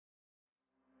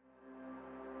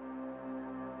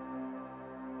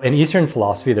In Eastern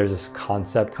philosophy, there's this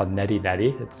concept called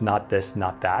neti. It's not this,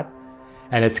 not that.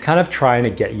 And it's kind of trying to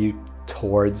get you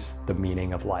towards the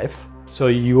meaning of life. So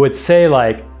you would say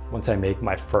like, once I make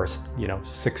my first,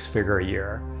 6-figure a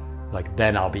year, like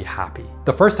then I'll be happy.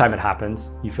 The first time it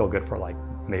happens, you feel good for like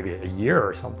maybe a year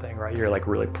or something, right? You're like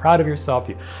really proud of yourself.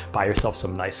 You buy yourself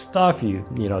some nice stuff. You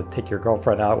take your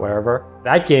girlfriend out, wherever.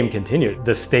 That game continues.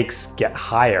 The stakes get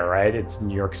higher, right? It's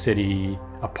New York City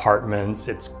apartments,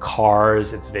 it's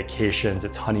cars, it's vacations,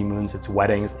 it's honeymoons, it's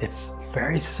weddings. It's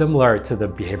very similar to the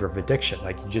behavior of addiction.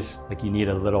 Like you need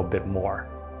a little bit more.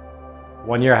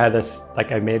 One year I had this,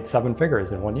 like I made 7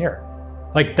 figures in 1 year.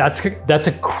 Like that's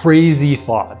a crazy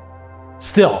thought.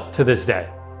 Still to this day.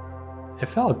 It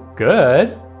felt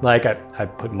good. Like I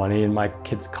put money in my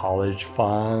kids' college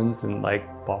funds and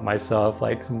like bought myself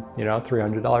like some,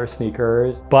 $300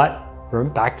 sneakers. But we're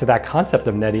back to that concept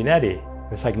of neti.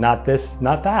 It's like not this,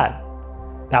 not that.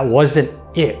 That wasn't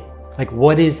it. Like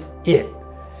what is it?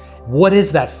 What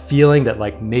is that feeling that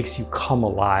like makes you come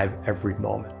alive every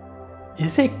moment?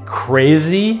 Is it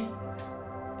crazy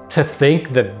to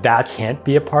think that that can't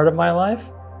be a part of my life?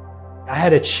 I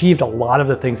had achieved a lot of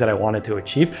the things that I wanted to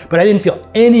achieve, but I didn't feel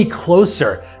any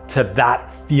closer to that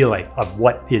feeling of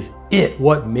what is it,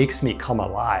 what makes me come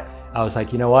alive. I was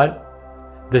like, you know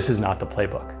what? This is not the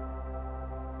playbook.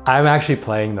 I'm actually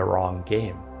playing the wrong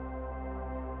game.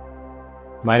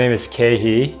 My name is Khe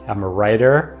Hy. I'm a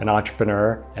writer, an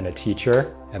entrepreneur, and a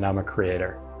teacher, and I'm a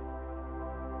creator.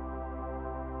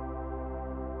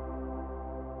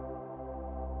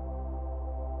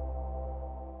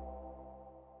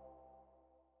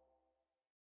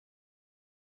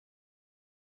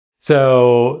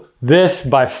 So this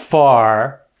by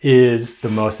far is the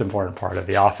most important part of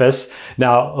the office.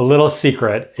 Now, a little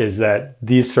secret is that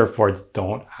these surfboards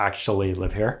don't actually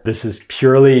live here. This is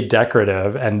purely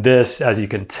decorative. And this, as you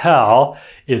can tell,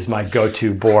 is my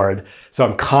go-to board. So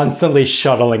I'm constantly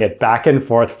shuttling it back and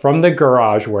forth from the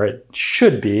garage where it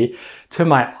should be to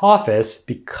my office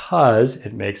because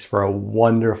it makes for a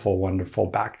wonderful, wonderful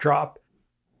backdrop.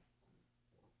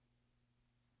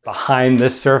 Behind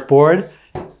this surfboard,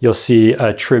 you'll see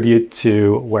a tribute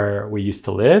to where we used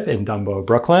to live in Dumbo,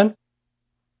 Brooklyn.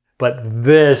 But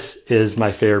this is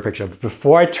my favorite picture.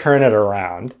 Before I turn it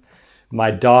around, my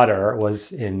daughter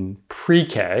was in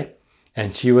pre-K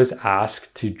and she was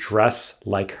asked to dress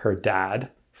like her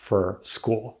dad for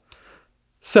school.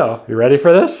 So, you ready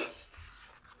for this?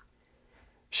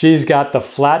 She's got the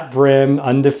flat brim,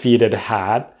 undefeated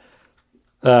hat,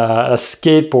 a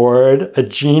skateboard, a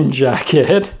jean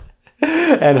jacket,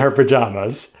 and her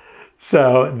pajamas.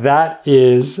 So that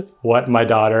is what my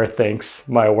daughter thinks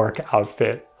my work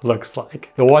outfit looks like.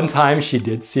 The one time she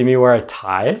did see me wear a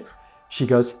tie, she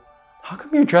goes, "How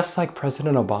come you're dressed like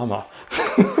President Obama?"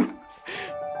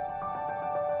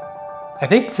 I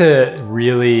think to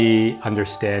really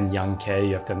understand young Khe,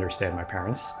 you have to understand my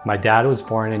parents. My dad was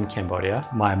born in Cambodia.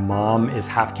 My mom is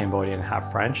half Cambodian,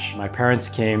 half French. My parents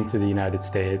came to the United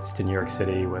States, to New York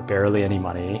City, with barely any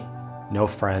money. No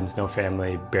friends, no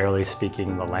family, barely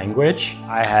speaking the language.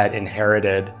 I had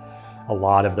inherited a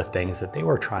lot of the things that they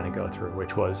were trying to go through,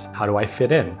 which was, how do I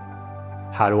fit in?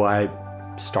 How do I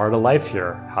start a life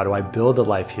here? How do I build a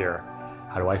life here?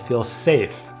 How do I feel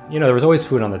safe? There was always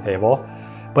food on the table,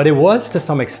 but it was to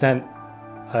some extent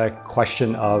a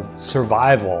question of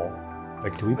survival.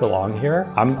 Like, do we belong here?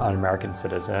 I'm an American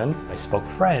citizen. I spoke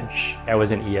French. I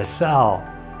was in ESL.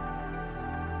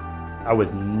 I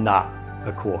was not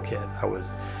a cool kid. I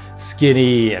was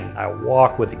skinny and I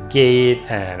walked with a gait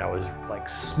and I was like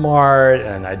smart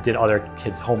and I did other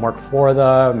kids' homework for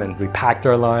them and we packed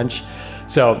our lunch.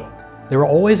 So there were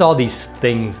always all these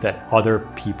things that other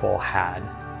people had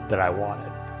that I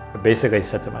wanted. I basically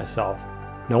said to myself,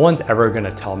 no one's ever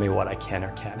gonna tell me what I can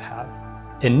or can't have.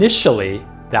 Initially,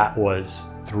 that was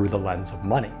through the lens of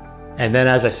money. And then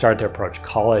as I started to approach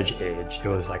college age, it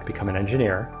was like become an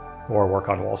engineer or work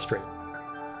on Wall Street.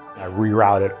 I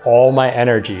rerouted all my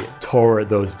energy toward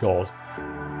those goals.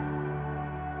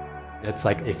 It's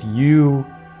like if you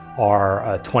are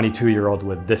a 22-year-old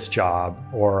with this job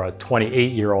or a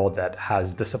 28-year-old that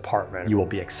has this apartment, you will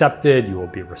be accepted, you will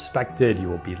be respected, you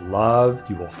will be loved,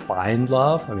 you will find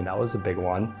love. I mean, that was a big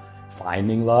one,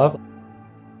 finding love.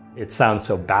 It sounds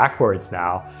so backwards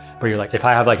now, but you're like, if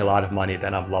I have like a lot of money,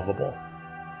 then I'm lovable.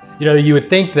 You would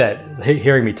think that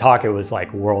hearing me talk, it was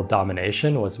like world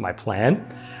domination was my plan.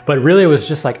 But really it was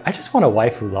just like, I just want a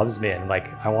wife who loves me and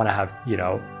like, I want to have,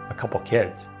 a couple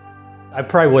kids. I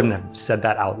probably wouldn't have said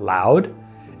that out loud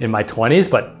in my 20s,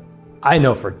 but I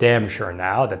know for damn sure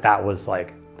now that that was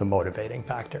like the motivating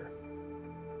factor.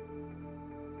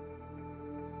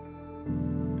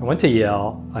 I went to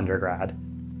Yale undergrad.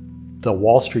 The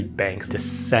Wall Street banks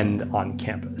descend on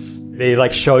campus. They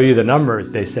like show you the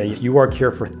numbers. They say, if you work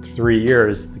here for 3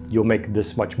 years, you'll make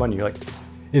this much money. You're like,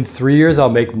 in 3 years, I'll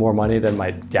make more money than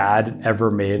my dad ever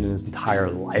made in his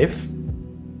entire life.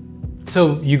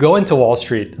 So you go into Wall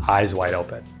Street eyes wide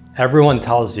open. Everyone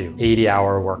tells you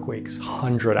 80-hour work weeks,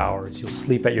 100 hours, you'll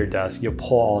sleep at your desk, you'll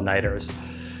pull all-nighters.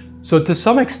 So to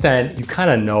some extent, you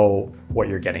kind of know what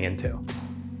you're getting into.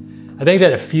 I think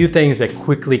that a few things that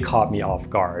quickly caught me off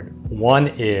guard. One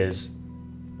is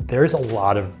there's a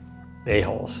lot of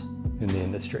a-holes in the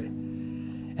industry.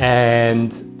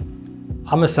 And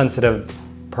I'm a sensitive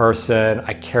person,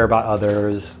 I care about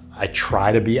others, I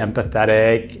try to be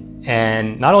empathetic,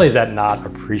 and not only is that not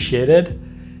appreciated,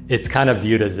 it's kind of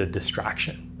viewed as a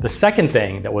distraction. The second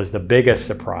thing that was the biggest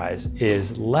surprise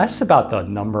is less about the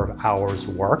number of hours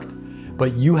worked,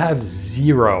 but you have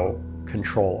zero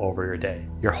control over your day.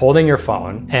 You're holding your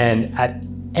phone, and at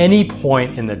any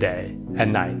point in the day, at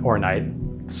night,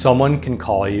 someone can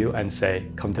call you and say,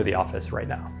 come to the office right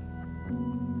now.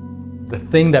 The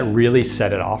thing that really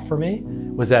set it off for me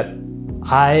was that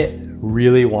I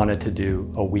really wanted to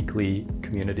do a weekly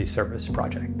community service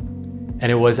project.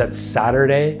 And it was at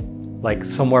Saturday, like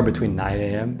somewhere between 9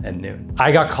 a.m. and noon.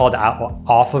 I got called out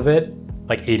off of it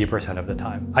like 80% of the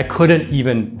time. I couldn't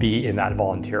even be in that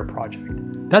volunteer project.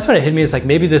 That's when it hit me, it's like,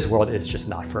 maybe this world is just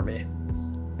not for me.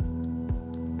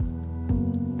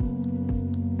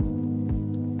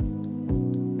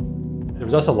 There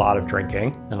was also a lot of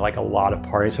drinking and like a lot of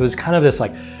partying. So it was kind of this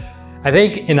like, I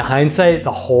think in hindsight,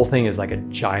 the whole thing is like a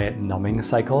giant numbing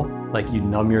cycle. Like you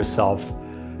numb yourself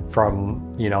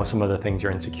from, you know, some of the things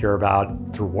you're insecure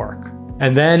about through work.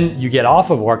 And then you get off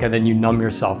of work and then you numb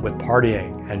yourself with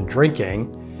partying and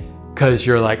drinking because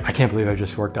you're like, I can't believe I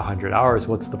just worked 100 hours.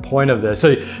 What's the point of this?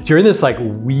 So you're in this like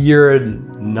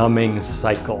weird numbing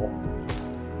cycle.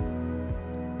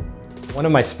 One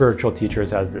of my spiritual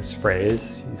teachers has this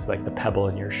phrase, he's like the pebble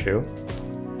in your shoe,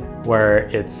 where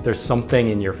there's something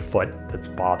in your foot that's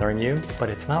bothering you, but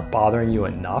it's not bothering you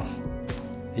enough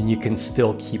and you can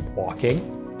still keep walking.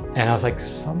 And I was like,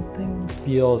 something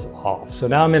feels off. So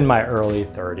now I'm in my early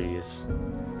 30s.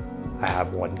 I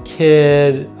have one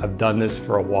kid. I've done this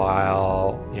for a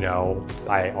while. You know,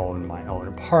 I own my own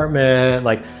apartment.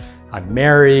 Like I'm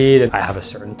married and I have a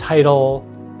certain title.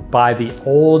 By the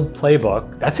old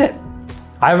playbook, that's it.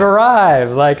 I've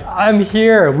arrived, like I'm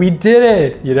here, we did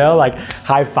it, you know, like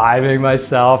high-fiving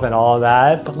myself and all of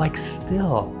that, but like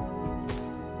still,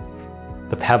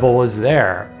 the pebble was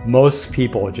there. Most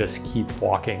people just keep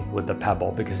walking with the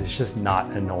pebble because it's just not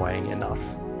annoying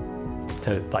enough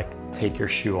to like take your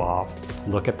shoe off,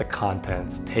 look at the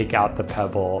contents, take out the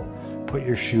pebble, put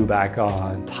your shoe back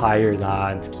on, tie your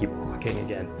knots, keep walking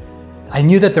again. I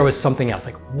knew that there was something else.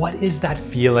 Like, what is that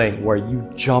feeling where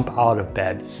you jump out of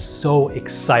bed so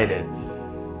excited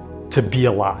to be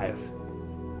alive?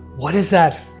 What is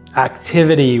that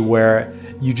activity where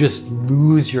you just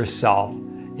lose yourself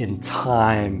in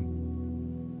time?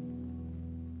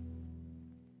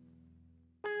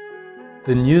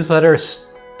 The newsletter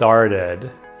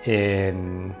started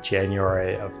in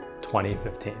January of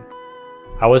 2015.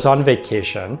 I was on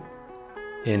vacation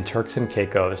in Turks and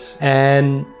Caicos,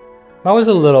 and I was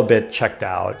a little bit checked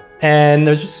out, and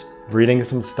I was just reading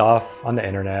some stuff on the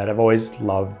internet. I've always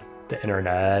loved the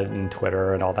internet and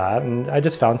Twitter and all that, and I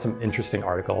just found some interesting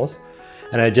articles,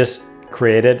 and I just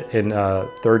created in a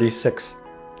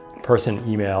 36-person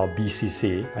email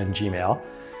BCC on Gmail.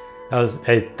 That was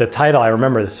the title, I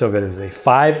remember this so good, it was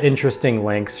 5 interesting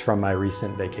links from my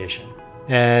recent vacation.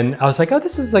 And I was like, oh,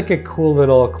 this is like a cool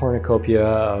little cornucopia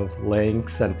of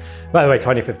links. And by the way,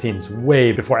 2015 is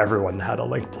way before everyone had a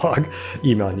link blog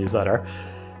email newsletter.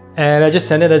 And I just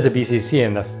sent it as a BCC,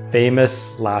 and the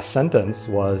famous last sentence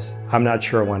was, I'm not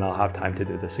sure when I'll have time to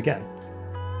do this again,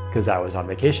 because I was on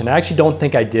vacation. I actually don't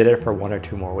think I did it for 1 or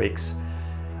 2 more weeks.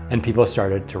 And people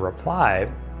started to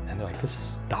reply, and they're like,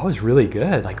 that was really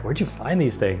good. Like, where'd you find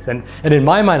these things? And in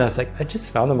my mind, I was like, I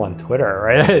just found them on Twitter,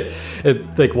 right?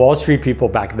 Like Wall Street people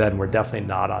back then were definitely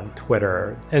not on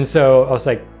Twitter. And so I was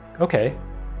like, okay,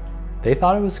 they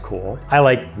thought it was cool. I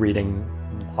like reading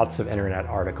lots of internet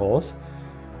articles.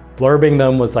 Blurbing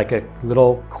them was like a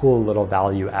cool little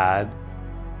value add.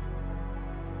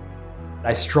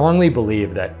 I strongly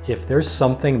believe that if there's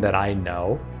something that I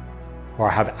know or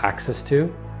have access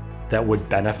to that would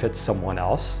benefit someone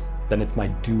else, then it's my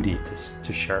duty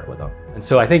to share it with them. And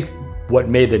so I think what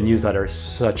made the newsletter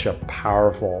such a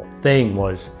powerful thing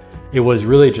was it was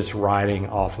really just riding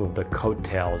off of the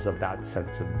coattails of that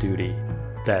sense of duty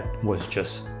that was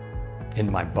just in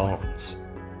my bones.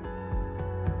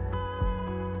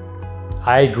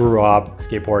 I grew up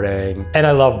skateboarding and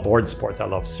I love board sports. I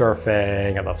love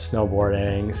surfing, I love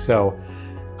snowboarding. So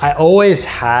I always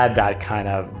had that kind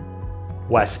of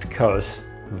West Coast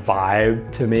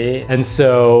vibe to me. And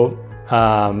so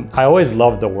I always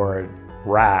loved the word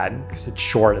rad because it's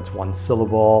short, it's one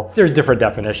syllable. There's different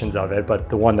definitions of it, but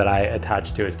the one that I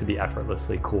attach to is to be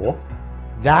effortlessly cool.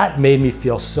 That made me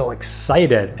feel so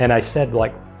excited. And I said,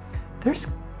 like,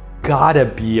 there's gotta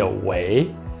be a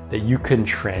way that you can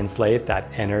translate that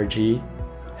energy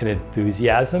and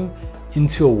enthusiasm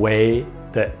into a way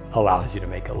that allows you to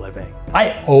make a living.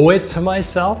 I owe it to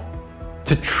myself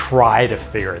to try to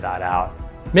figure that out.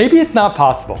 Maybe it's not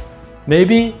possible.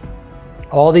 Maybe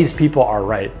all these people are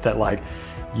right that, like,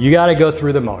 you gotta go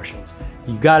through the motions.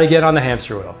 You gotta get on the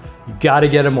hamster wheel. You gotta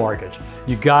get a mortgage.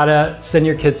 You gotta send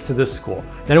your kids to this school.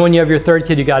 Then when you have your third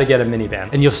kid, you gotta get a minivan.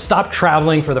 And you'll stop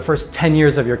traveling for the first 10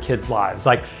 years of your kids' lives.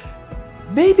 Like,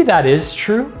 maybe that is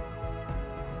true,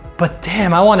 but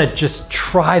damn, I wanna just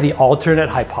try the alternate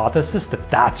hypothesis that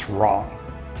that's wrong.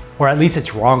 Or at least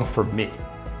it's wrong for me.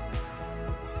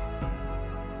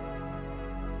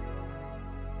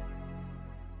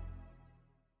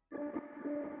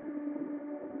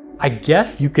 I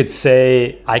guess you could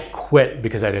say I quit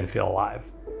because I didn't feel alive.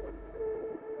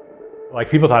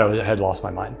 Like, people thought I had lost my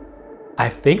mind. I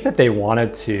think that they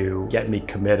wanted to get me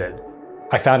committed.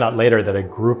 I found out later that a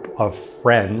group of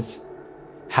friends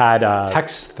had a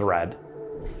text thread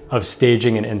of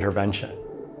staging an intervention.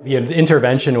 The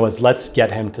intervention was, let's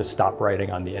get him to stop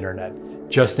writing on the internet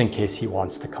just in case he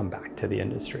wants to come back to the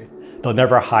industry. They'll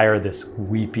never hire this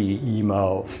weepy,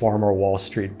 emo, former Wall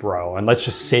Street bro, and let's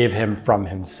just save him from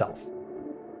himself.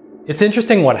 It's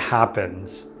interesting what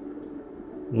happens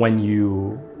when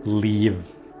you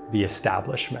leave the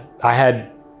establishment. I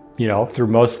had, through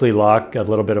mostly luck, a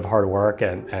little bit of hard work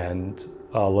and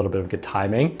a little bit of good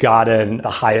timing, gotten the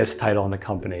highest title in the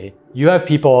company. You have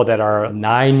people that are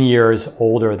 9 years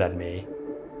older than me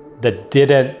that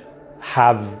didn't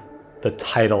have the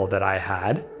title that I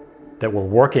had, that were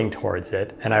working towards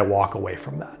it, and I walk away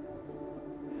from that.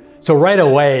 So right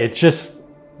away,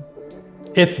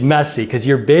 it's messy, because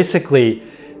you're basically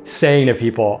saying to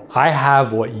people, I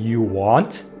have what you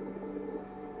want,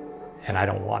 and I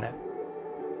don't want it.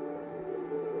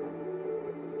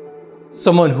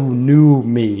 Someone who knew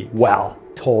me well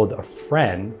told a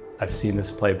friend, I've seen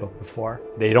this playbook before.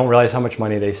 They don't realize how much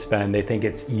money they spend. They think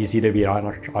it's easy to be an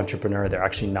entrepreneur. They're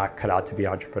actually not cut out to be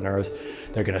entrepreneurs.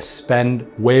 They're gonna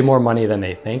spend way more money than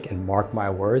they think, and mark my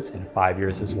words, in 5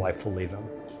 years his wife will leave him.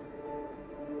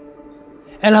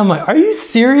 And I'm like, are you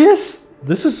serious?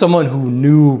 This is someone who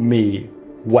knew me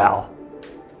well,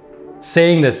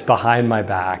 saying this behind my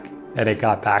back, and it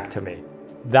got back to me.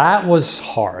 That was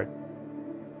hard.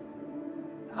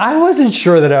 I wasn't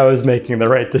sure that I was making the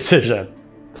right decision.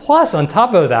 Plus, on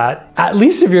top of that, at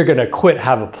least if you're gonna quit,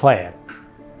 have a plan.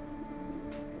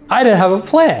 I didn't have a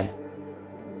plan.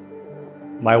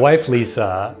 My wife,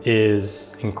 Lisa,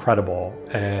 is incredible,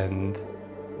 and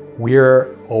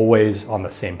we're always on the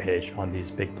same page on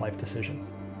these big life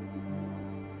decisions.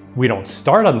 We don't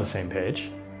start on the same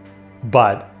page,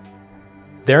 but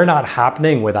they're not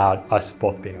happening without us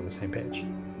both being on the same page.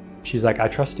 She's like, I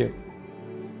trust you.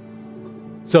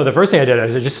 So the first thing I did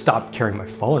is I just stopped carrying my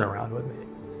phone around with me.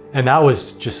 And that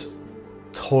was just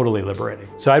totally liberating.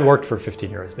 So I'd worked for 15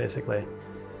 years, basically.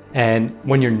 And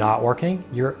when you're not working,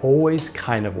 you're always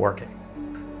kind of working.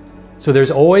 So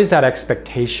there's always that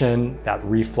expectation, that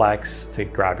reflex to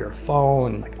grab your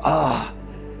phone,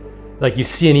 like you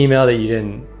see an email that you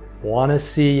didn't want to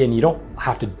see, and you don't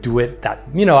have to do it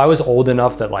I was old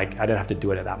enough that I didn't have to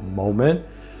do it at that moment.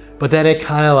 But then it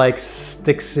kind of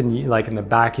sticks in the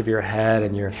back of your head,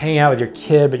 and you're hanging out with your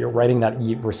kid, but you're writing that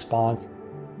response.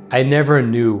 I never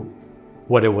knew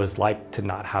what it was like to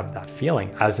not have that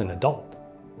feeling as an adult.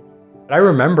 I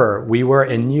remember we were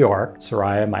in New York.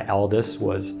 Soraya, my eldest,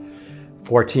 was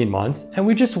 14 months, and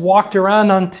we just walked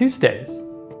around on Tuesdays.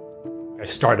 I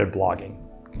started blogging,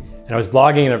 and I was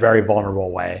blogging in a very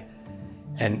vulnerable way.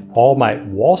 And all my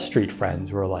Wall Street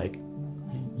friends were like,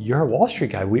 you're a Wall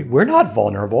Street guy. We're not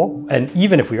vulnerable. And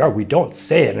even if we are, we don't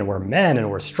say it, and we're men,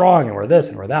 and we're strong, and we're this,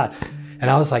 and we're that.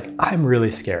 And I was like, I'm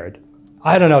really scared.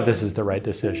 I don't know if this is the right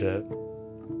decision.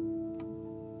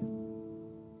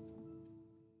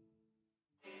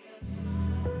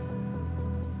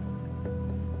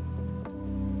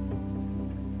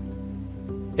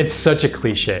 It's such a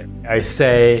cliche. I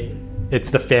say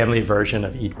it's the family version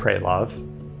of Eat, Pray, Love,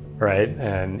 right?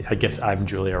 And I guess I'm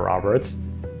Julia Roberts.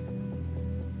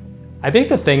 I think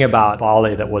the thing about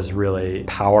Bali that was really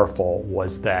powerful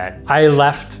was that I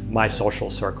left my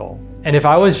social circle. And if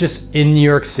I was just in New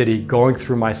York City, going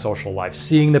through my social life,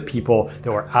 seeing the people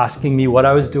that were asking me what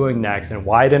I was doing next and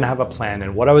why I didn't have a plan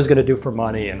and what I was gonna do for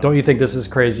money and don't you think this is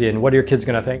crazy and what are your kids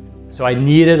gonna think? So I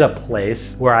needed a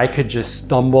place where I could just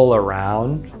stumble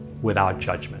around without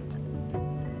judgment.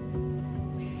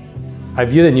 I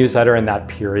view the newsletter in that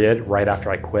period right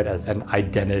after I quit as an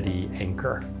identity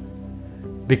anchor,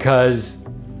 because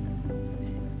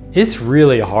it's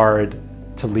really hard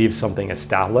to leave something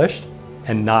established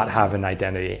and not have an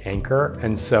identity anchor.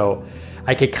 And so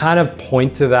I could kind of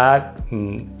point to that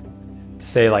and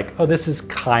say like, oh, this is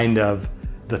kind of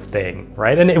the thing,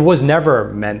 right? And it was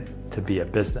never meant to be a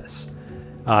business.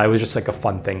 It was just like a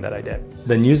fun thing that I did.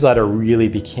 The newsletter really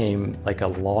became like a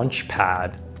launch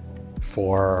pad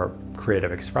for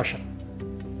creative expression.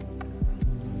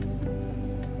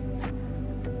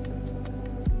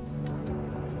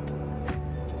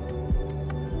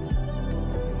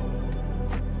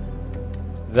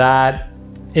 That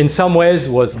in some ways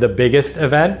was the biggest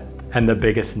event and the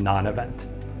biggest non-event.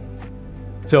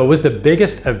 So it was the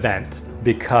biggest event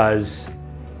because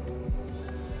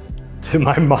to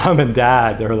my mom and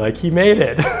dad, they were like, he made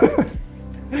it.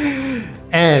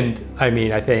 And I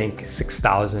mean, I think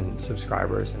 6,000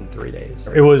 subscribers in 3 days.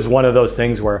 It was one of those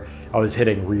things where I was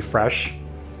hitting refresh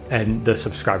and the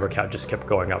subscriber count just kept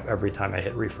going up every time I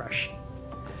hit refresh.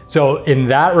 So in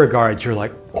that regard, you're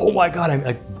like, oh my God, I'm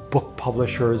like, book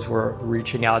publishers were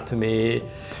reaching out to me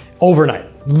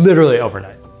overnight, literally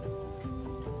overnight.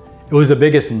 It was the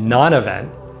biggest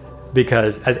non-event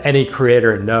because as any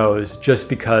creator knows, just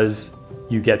because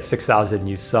you get 6,000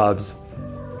 new subs,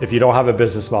 if you don't have a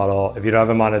business model, if you don't have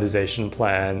a monetization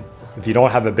plan, if you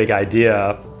don't have a big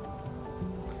idea,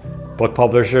 book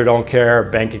publisher don't care,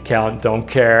 bank account don't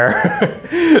care,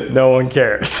 no one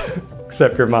cares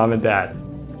except your mom and dad.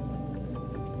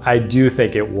 I do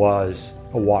think it was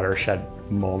a watershed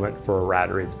moment for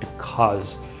RadReads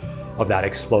because of that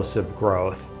explosive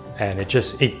growth. And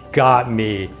it got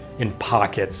me in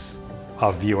pockets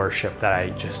of viewership that I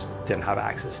just didn't have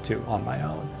access to on my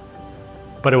own.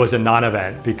 But it was a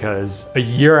non-event because a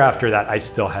year after that, I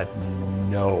still had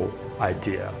no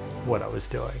idea what I was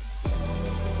doing.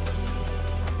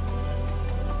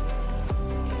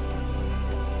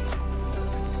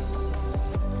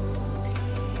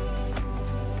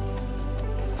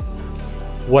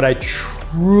 What I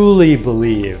truly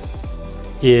believe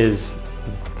is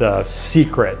the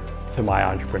secret to my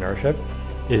entrepreneurship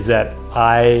is that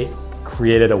I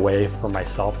created a way for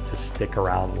myself to stick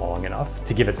around long enough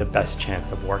to give it the best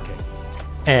chance of working.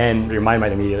 And your mind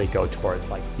might immediately go towards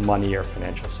like money or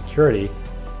financial security,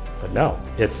 but no,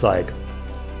 it's like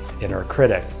inner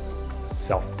critic,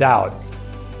 self-doubt,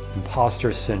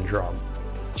 imposter syndrome,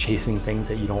 chasing things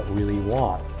that you don't really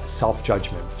want,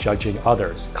 self-judgment, judging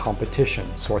others, competition,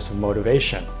 source of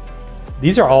motivation.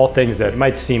 These are all things that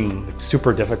might seem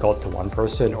super difficult to one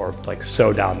person or like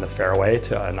so down the fairway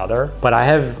to another, but I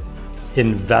have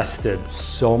invested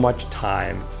so much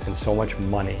time and so much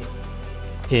money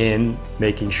in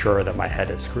making sure that my head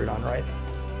is screwed on right.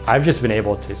 I've just been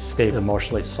able to stay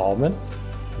emotionally solvent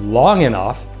long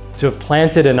enough to have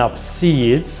planted enough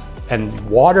seeds and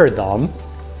watered them,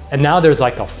 and now there's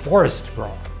like a forest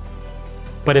growing.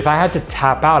 But if I had to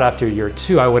tap out after year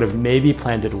 2, I would have maybe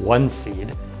planted one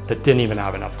seed that didn't even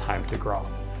have enough time to grow.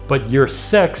 But year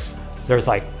 6, there's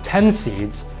like 10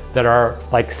 seeds that are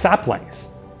like saplings.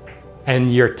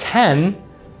 And year 10,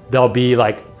 there'll be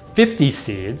like 50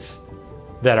 seeds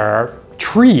that are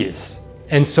trees.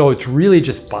 And so it's really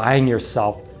just buying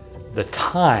yourself the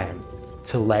time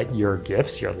to let your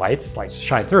gifts, your lights like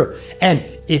shine through. And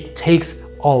it takes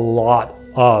a lot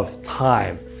of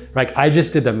time. Like I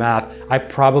just did the math, I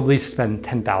probably spend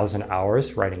 10,000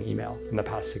 hours writing email in the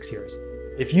past 6 years.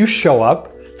 If you show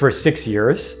up for 6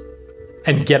 years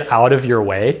and get out of your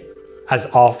way as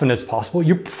often as possible,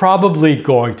 you're probably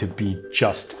going to be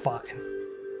just fine.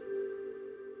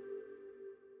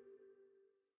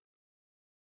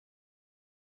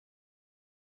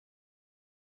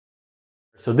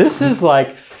 So this is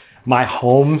like my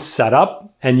home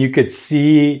setup, and you could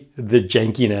see the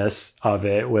jankiness of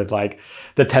it with like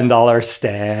the $10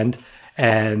 stand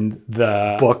and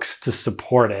the books to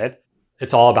support it.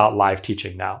 It's all about live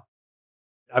teaching now.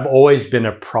 I've always been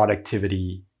a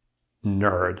productivity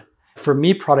nerd. For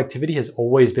me, productivity has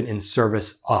always been in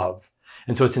service of.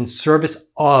 And so it's in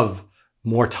service of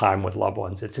more time with loved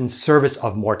ones. It's in service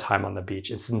of more time on the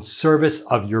beach. It's in service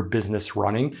of your business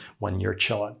running when you're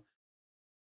chilling.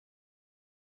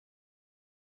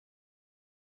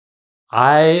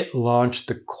 I launched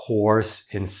the course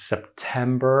in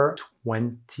September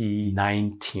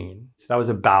 2019. So that was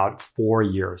about 4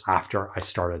 years after I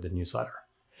started the newsletter.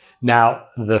 Now,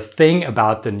 the thing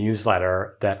about the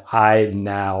newsletter that I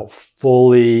now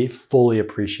fully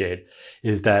appreciate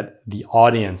is that the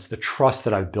audience, the trust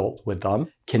that I've built with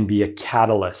them, can be a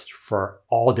catalyst for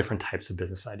all different types of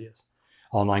business ideas.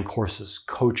 Online courses,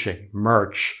 coaching,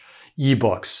 merch,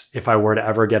 ebooks. If I were to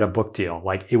ever get a book deal,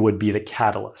 like it would be the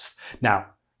catalyst. Now,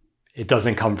 it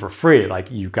doesn't come for free. Like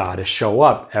you gotta show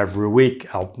up every week.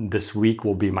 This week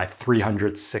will be my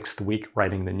 306th week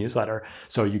writing the newsletter.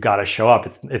 So you gotta show up.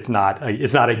 It's not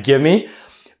a gimme,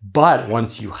 but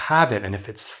once you have it, and if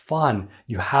it's fun,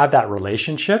 you have that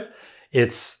relationship,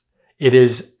 it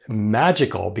is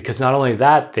magical, because not only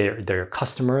that, they're your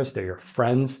customers, they're your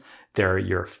friends, they're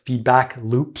your feedback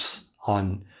loops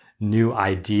on new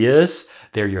ideas,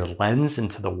 they're your lens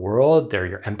into the world, they're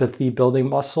your empathy building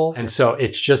muscle. And so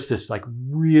it's just this like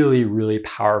really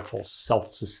powerful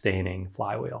self-sustaining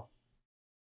flywheel.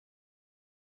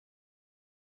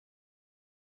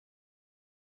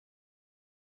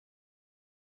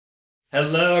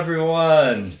 Hello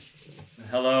everyone.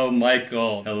 Hello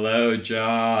Michael. Hello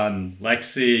John.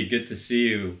 Lexi, good to see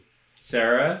you.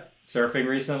 Sarah, surfing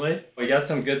recently? We got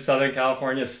some good Southern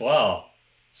California swell.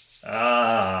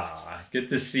 Good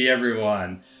to see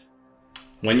everyone.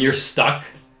 When you're stuck,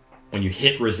 when you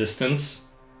hit resistance,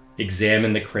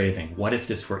 examine the craving. What if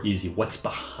this were easy? What's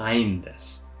behind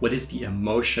this? What is the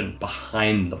emotion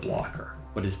behind the blocker?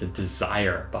 What is the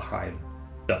desire behind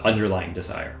the underlying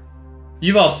desire?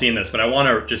 You've all seen this, but I want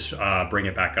to just bring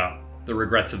it back up. The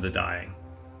regrets of the dying.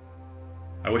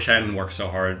 I wish I hadn't worked so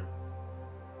hard.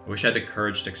 I wish I had the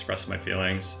courage to express my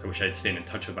feelings. I wish I'd stayed in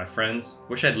touch with my friends. I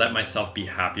wish I'd let myself be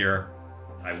happier.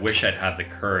 I wish I'd had the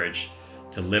courage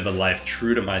to live a life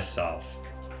true to myself,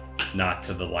 not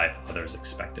to the life others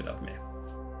expected of me.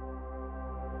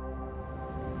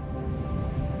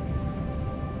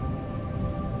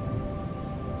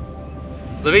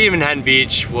 Living in Manhattan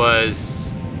Beach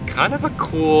was kind of a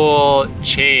cool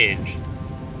change.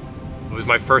 It was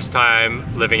my first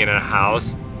time living in a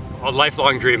house. A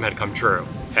lifelong dream had come true,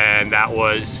 and that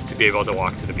was to be able to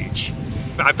walk to the beach.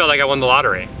 I felt like I won the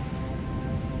lottery.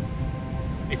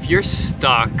 If you're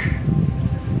stuck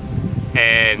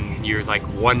and you're like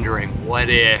wondering what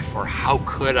if, or how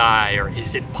could I, or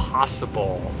is it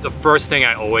possible? The first thing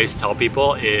I always tell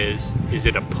people is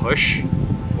it a push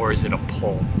or is it a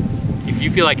pull? If you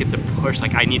feel like it's a push,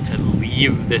 like I need to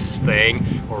leave this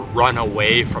thing or run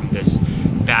away from this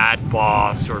bad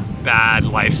boss or bad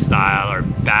lifestyle or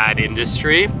bad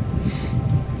industry,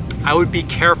 I would be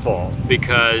careful,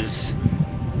 because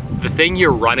the thing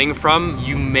you're running from,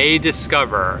 you may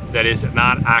discover that is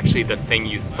not actually the thing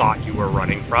you thought you were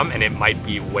running from, and it might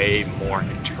be way more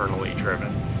internally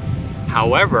driven.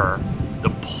 However, the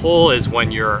pull is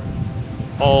when you're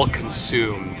all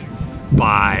consumed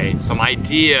by some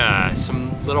idea,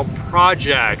 some little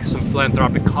project, some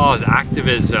philanthropic cause,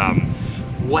 activism,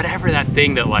 whatever that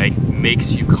thing that like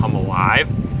makes you come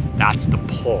alive, that's the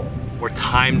pull, where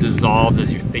time dissolves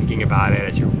as you're thinking about it,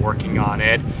 as you're working on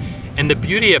it. And the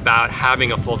beauty about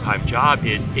having a full-time job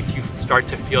is if you start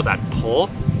to feel that pull,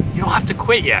 you don't have to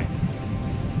quit yet.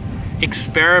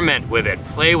 Experiment with it,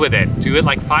 play with it, do it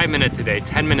like 5 minutes a day,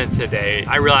 10 minutes a day.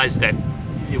 I realized that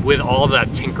with all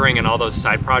that tinkering and all those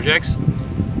side projects,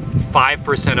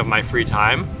 5% of my free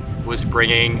time was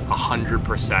bringing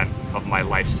 100% of my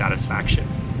life satisfaction.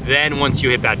 Then once you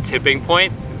hit that tipping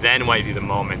point, then might be the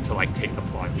moment to like take the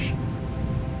plunge.